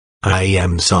I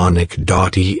am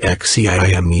Sonic.exe. I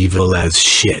am evil as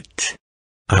shit.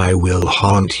 I will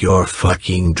haunt your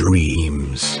fucking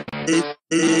dreams.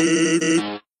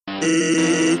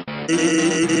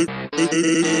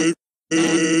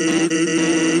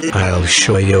 I'll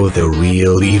show you the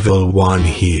real evil one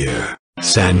here,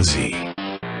 SANS.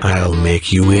 I'll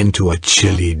make you into a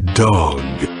chili dog.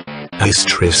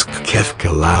 Asterisk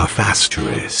Kefka laugh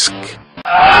asterisk.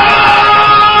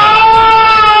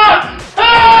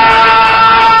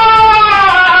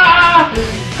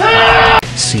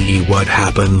 See what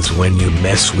happens when you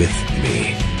mess with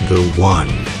me, the one,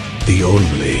 the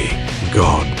only,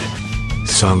 God.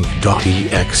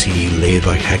 Sunky.exe, lay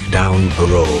the heck down,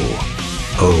 bro.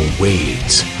 Oh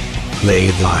wait. Lay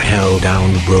the hell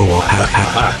down, bro. Ha ha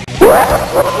ha.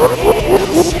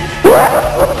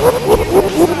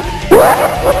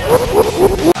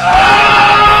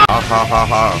 Ha ha ha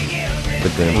ha. The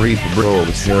Grim Reaper bro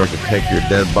is here to take your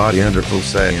dead body. Undertale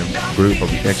saying, group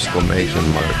of exclamation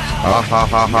marks. Ha ha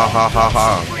ha ha ha ha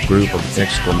ha. Group of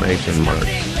exclamation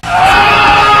marks.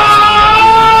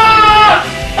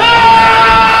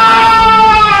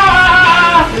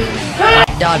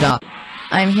 Dada.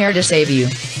 I'm here to save you,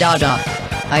 Dada.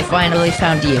 I finally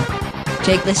found you.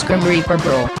 Take this Grim Reaper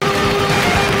bro.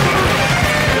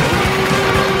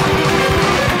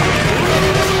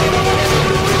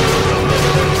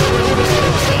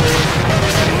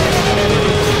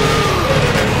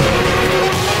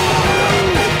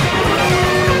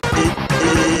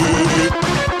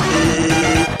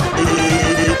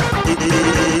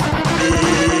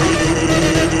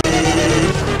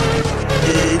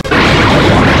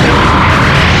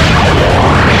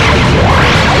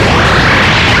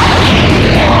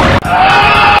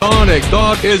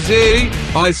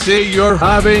 SONIC.EXE, I see you're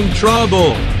having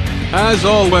trouble. As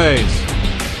always,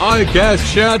 I guess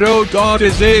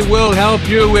shadow.exe will help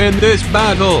you in this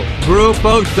battle, group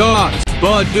of dots.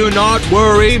 But do not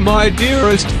worry, my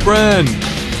dearest friend.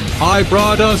 I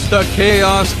brought us the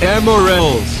Chaos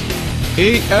Emeralds,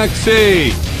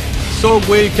 EXE, so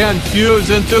we can fuse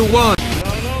into one.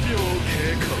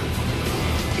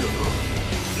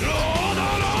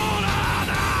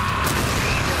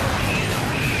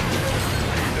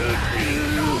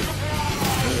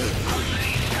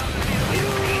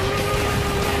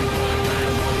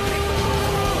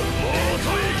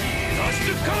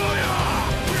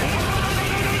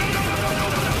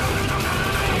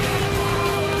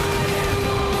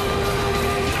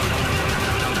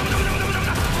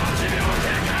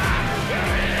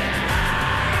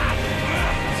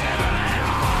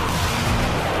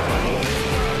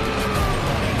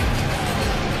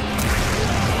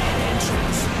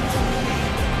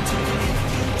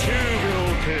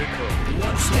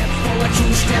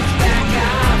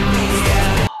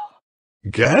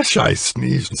 Gosh, I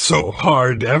sneezed so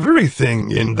hard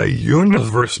everything in the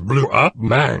universe blew up,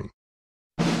 man.